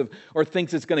dismissive or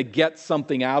thinks it's going to get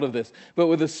something out of this, but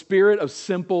with a spirit of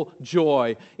simple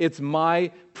joy. It's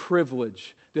my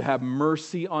privilege to have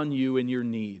mercy on you in your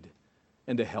need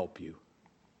and to help you.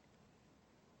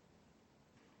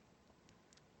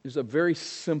 There's a very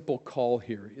simple call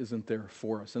here, isn't there,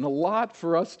 for us? And a lot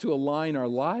for us to align our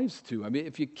lives to. I mean,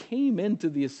 if you came into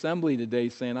the assembly today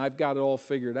saying, I've got it all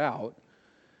figured out,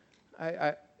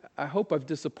 I hope I've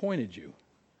disappointed you.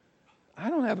 I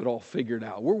don't have it all figured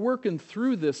out. We're working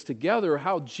through this together,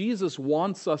 how Jesus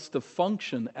wants us to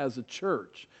function as a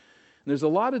church. And there's a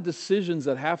lot of decisions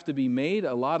that have to be made,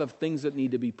 a lot of things that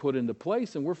need to be put into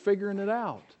place, and we're figuring it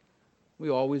out. We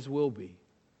always will be.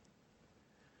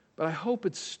 But I hope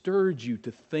it stirred you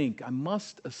to think, I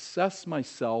must assess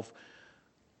myself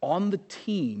on the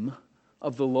team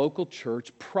of the local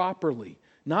church properly.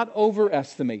 Not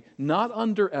overestimate, not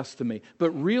underestimate, but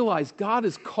realize God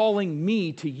is calling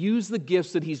me to use the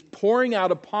gifts that He's pouring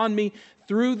out upon me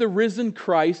through the risen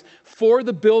Christ for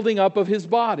the building up of His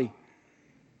body.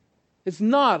 It's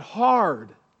not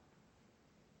hard.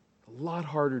 A lot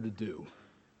harder to do.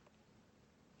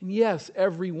 And yes,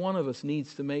 every one of us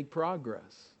needs to make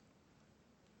progress.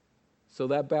 So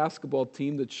that basketball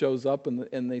team that shows up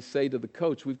and they say to the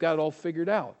coach, we've got it all figured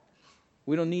out.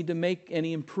 We don't need to make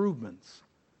any improvements.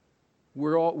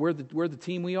 We're the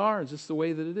team we are. It's just the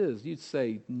way that it is. You'd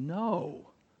say, no.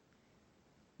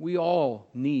 We all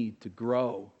need to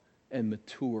grow and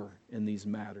mature in these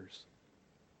matters.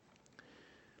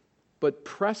 But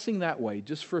pressing that way,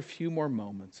 just for a few more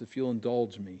moments, if you'll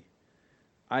indulge me,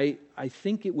 I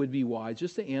think it would be wise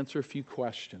just to answer a few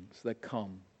questions that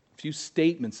come, a few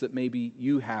statements that maybe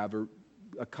you have, or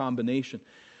a combination.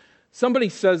 Somebody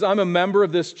says, I'm a member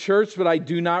of this church, but I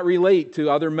do not relate to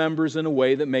other members in a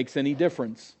way that makes any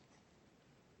difference.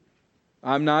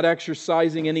 I'm not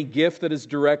exercising any gift that is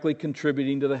directly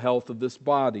contributing to the health of this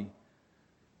body.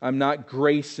 I'm not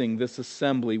gracing this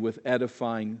assembly with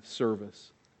edifying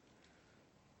service.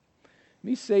 Let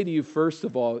me say to you, first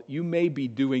of all, you may be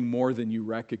doing more than you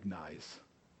recognize.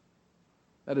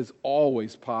 That is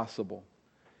always possible.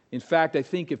 In fact, I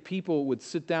think if people would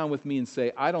sit down with me and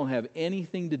say, I don't have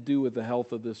anything to do with the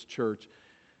health of this church,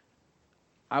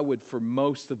 I would, for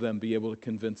most of them, be able to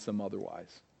convince them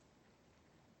otherwise.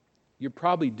 You're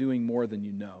probably doing more than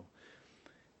you know.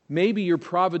 Maybe you're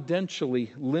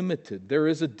providentially limited. There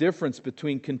is a difference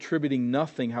between contributing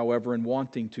nothing, however, and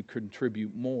wanting to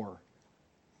contribute more.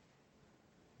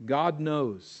 God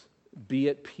knows. Be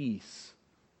at peace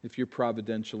if you're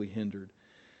providentially hindered.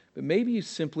 But maybe you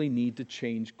simply need to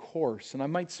change course. And I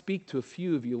might speak to a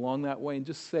few of you along that way and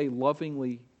just say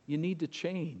lovingly, you need to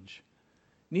change.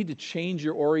 You need to change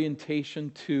your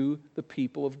orientation to the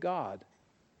people of God.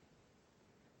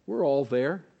 We're all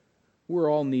there. We're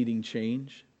all needing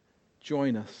change.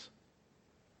 Join us.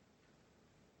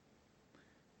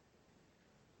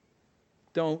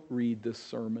 Don't read this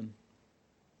sermon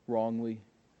wrongly.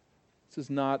 This is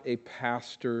not a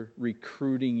pastor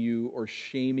recruiting you or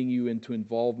shaming you into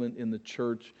involvement in the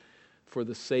church for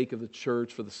the sake of the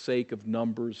church, for the sake of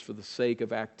numbers, for the sake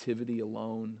of activity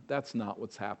alone. That's not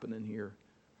what's happening here.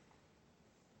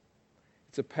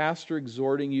 It's a pastor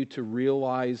exhorting you to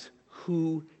realize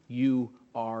who you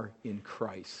are in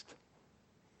Christ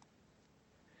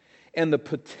and the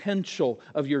potential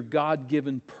of your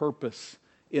God-given purpose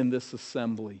in this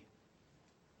assembly.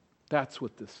 That's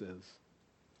what this is.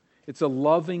 It's a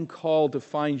loving call to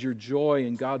find your joy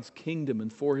in God's kingdom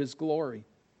and for His glory.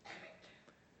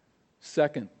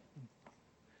 Second,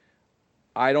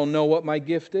 I don't know what my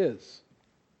gift is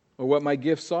or what my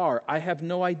gifts are. I have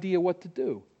no idea what to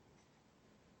do.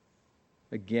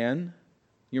 Again,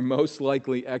 you're most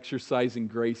likely exercising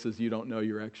graces you don't know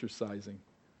you're exercising.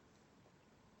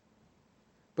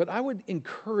 But I would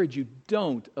encourage you,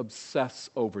 don't obsess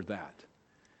over that.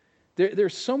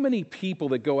 There's so many people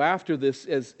that go after this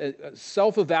as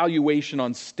self-evaluation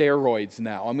on steroids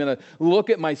now. I'm going to look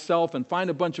at myself and find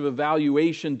a bunch of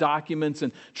evaluation documents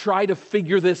and try to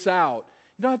figure this out.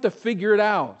 You don't have to figure it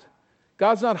out.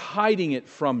 God's not hiding it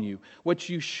from you. What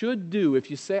you should do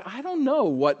if you say, I don't know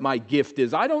what my gift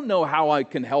is, I don't know how I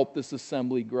can help this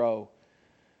assembly grow,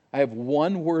 I have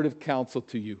one word of counsel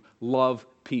to you: love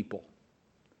people.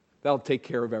 That'll take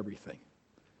care of everything.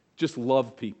 Just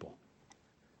love people.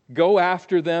 Go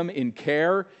after them in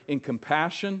care, in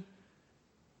compassion,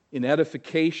 in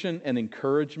edification and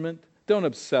encouragement. Don't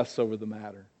obsess over the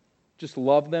matter. Just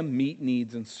love them, meet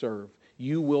needs, and serve.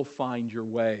 You will find your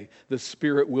way. The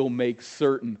Spirit will make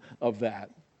certain of that.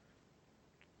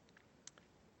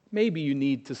 Maybe you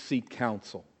need to seek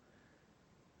counsel.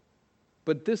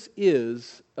 But this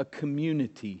is a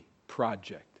community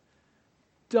project.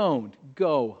 Don't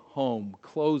go home,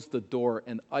 close the door,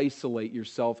 and isolate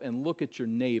yourself and look at your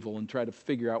navel and try to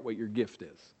figure out what your gift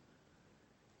is.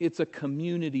 It's a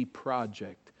community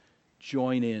project.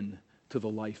 Join in to the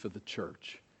life of the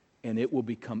church, and it will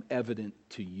become evident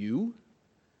to you,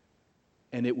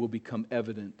 and it will become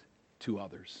evident to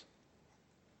others.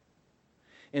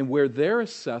 And where their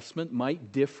assessment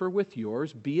might differ with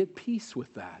yours, be at peace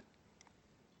with that.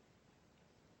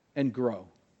 And grow.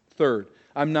 Third,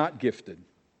 I'm not gifted.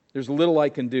 There's little I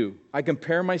can do. I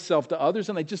compare myself to others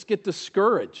and I just get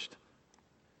discouraged.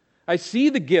 I see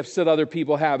the gifts that other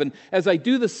people have, and as I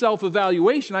do the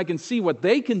self-evaluation, I can see what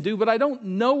they can do, but I don't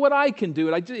know what I can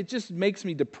do. It just makes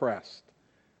me depressed.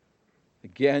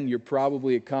 Again, you're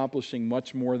probably accomplishing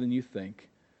much more than you think.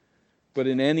 But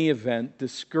in any event,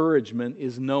 discouragement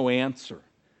is no answer.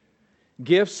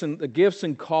 The gifts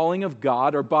and calling of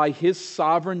God are by His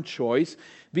sovereign choice.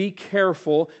 Be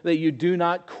careful that you do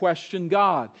not question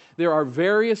God. There are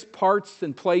various parts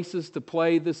and places to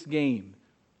play this game.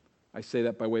 I say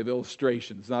that by way of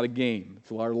illustration. It's not a game.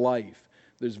 It's our life.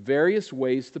 There's various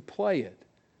ways to play it.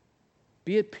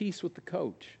 Be at peace with the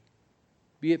coach.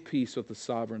 Be at peace with the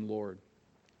sovereign Lord.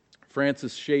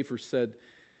 Francis Schaeffer said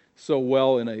so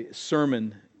well in a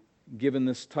sermon given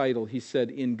this title. He said,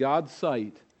 in God's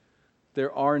sight,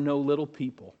 there are no little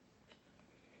people,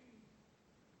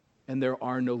 and there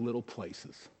are no little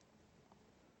places.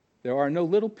 There are no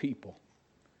little people,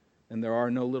 and there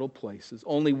are no little places.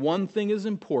 Only one thing is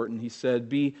important, he said: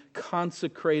 be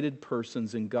consecrated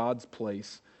persons in God's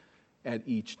place at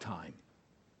each time,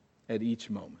 at each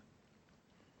moment.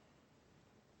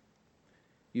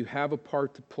 You have a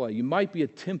part to play. You might be a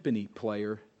timpani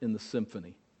player in the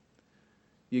symphony.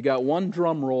 You got one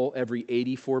drum roll every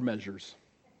 84 measures.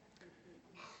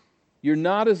 You're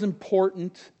not as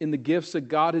important in the gifts that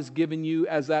God has given you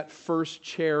as that first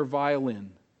chair violin.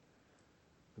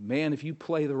 But man, if you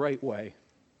play the right way,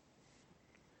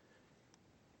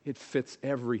 it fits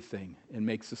everything and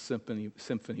makes a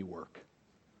symphony work.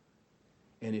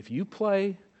 And if you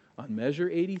play on measure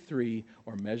 83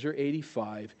 or measure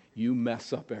 85, you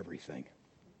mess up everything.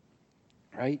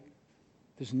 Right?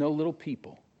 There's no little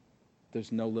people.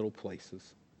 There's no little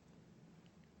places.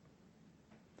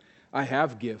 I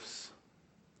have gifts.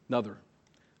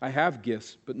 I have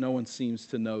gifts, but no one seems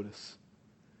to notice.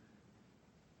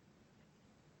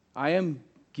 I am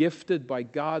gifted by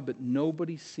God, but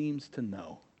nobody seems to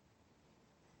know.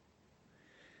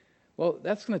 Well,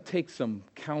 that's going to take some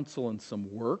counsel and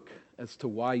some work as to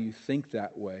why you think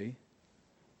that way.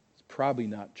 It's probably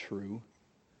not true.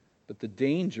 But the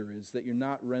danger is that you're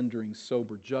not rendering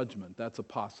sober judgment. That's a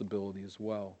possibility as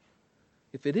well.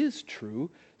 If it is true,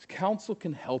 counsel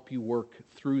can help you work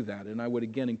through that. And I would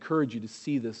again encourage you to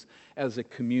see this as a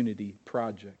community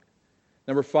project.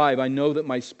 Number 5, I know what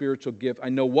my spiritual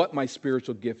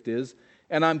gift is,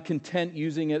 and I'm content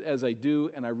using it as I do,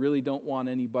 and I really don't want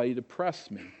anybody to press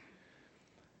me.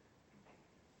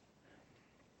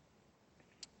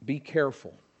 Be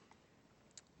careful.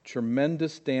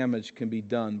 Tremendous damage can be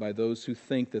done by those who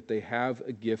think that they have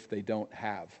a gift they don't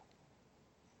have.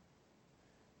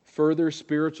 Further,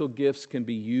 spiritual gifts can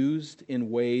be used in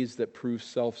ways that prove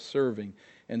self-serving.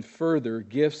 And further,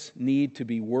 gifts need to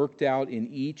be worked out in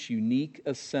each unique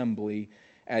assembly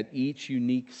at each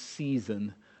unique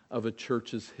season of a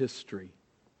church's history.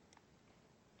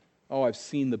 Oh, I've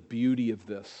seen the beauty of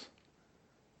this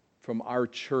from our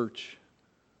church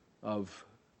of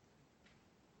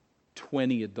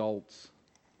 20 adults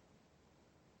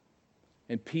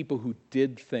and people who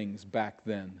did things back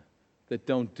then that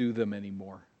don't do them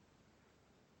anymore.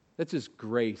 That's just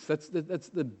grace. That's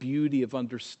the beauty of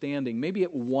understanding. Maybe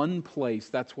at one place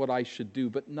that's what I should do,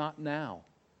 but not now.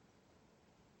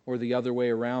 Or the other way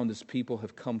around, as people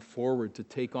have come forward to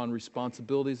take on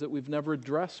responsibilities that we've never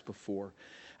addressed before.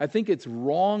 I think it's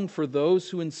wrong for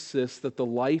those who insist that the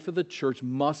life of the church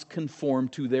must conform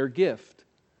to their gift.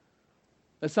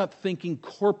 That's not thinking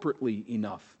corporately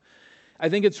enough. I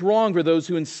think it's wrong for those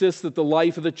who insist that the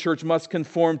life of the church must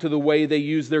conform to the way they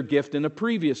use their gift in a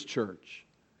previous church.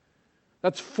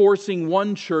 That's forcing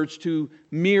one church to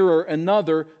mirror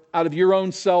another out of your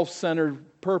own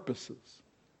self-centered purposes.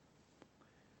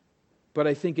 But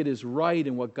I think it is right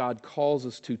in what God calls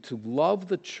us to love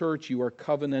the church you are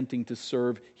covenanting to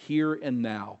serve here and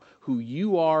now, who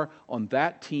you are on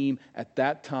that team at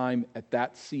that time, at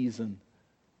that season,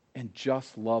 and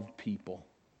just love people.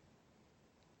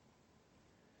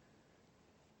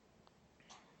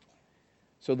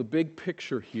 So the big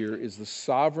picture here is the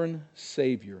sovereign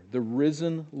Savior, the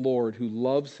risen Lord who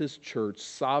loves His church,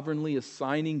 sovereignly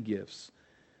assigning gifts,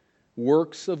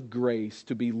 works of grace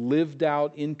to be lived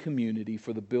out in community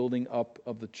for the building up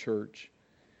of the church.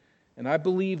 And I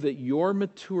believe that your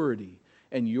maturity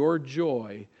and your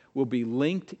joy will be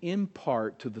linked in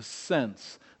part to the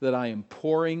sense that I am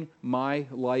pouring my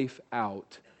life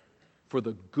out for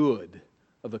the good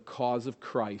of the cause of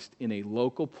Christ in a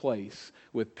local place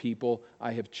with people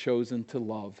I have chosen to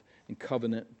love and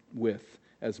covenant with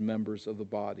as members of the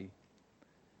body.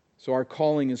 So our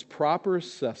calling is proper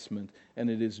assessment, and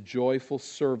it is joyful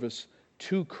service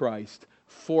to Christ,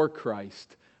 for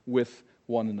Christ, with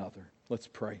one another. Let's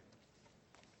pray.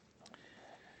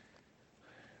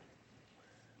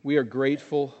 We are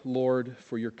grateful, Lord,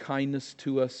 for your kindness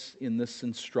to us in this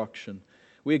instruction.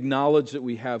 We acknowledge that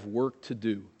we have work to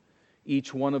do,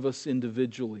 each one of us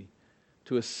individually,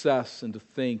 to assess and to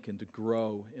think and to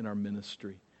grow in our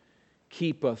ministry.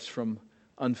 Keep us from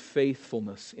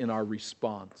unfaithfulness in our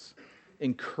response.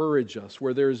 Encourage us.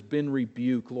 Where there has been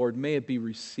rebuke, Lord, may it be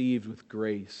received with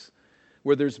grace.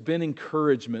 Where there's been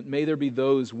encouragement, may there be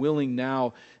those willing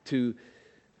now to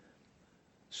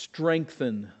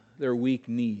strengthen their weak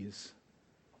knees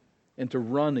and to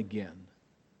run again.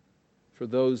 For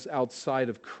those outside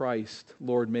of Christ,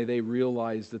 Lord, may they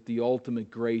realize that the ultimate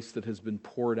grace that has been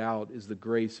poured out is the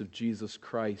grace of Jesus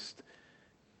Christ,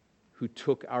 who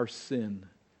took our sin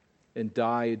and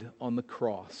died on the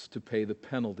cross to pay the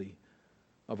penalty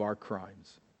of our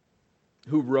crimes,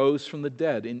 who rose from the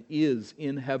dead and is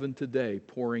in heaven today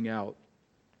pouring out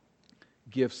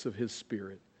gifts of His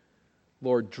Spirit.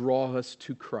 Lord, draw us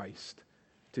to Christ,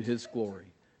 to His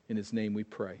glory. In His name we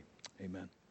pray. Amen.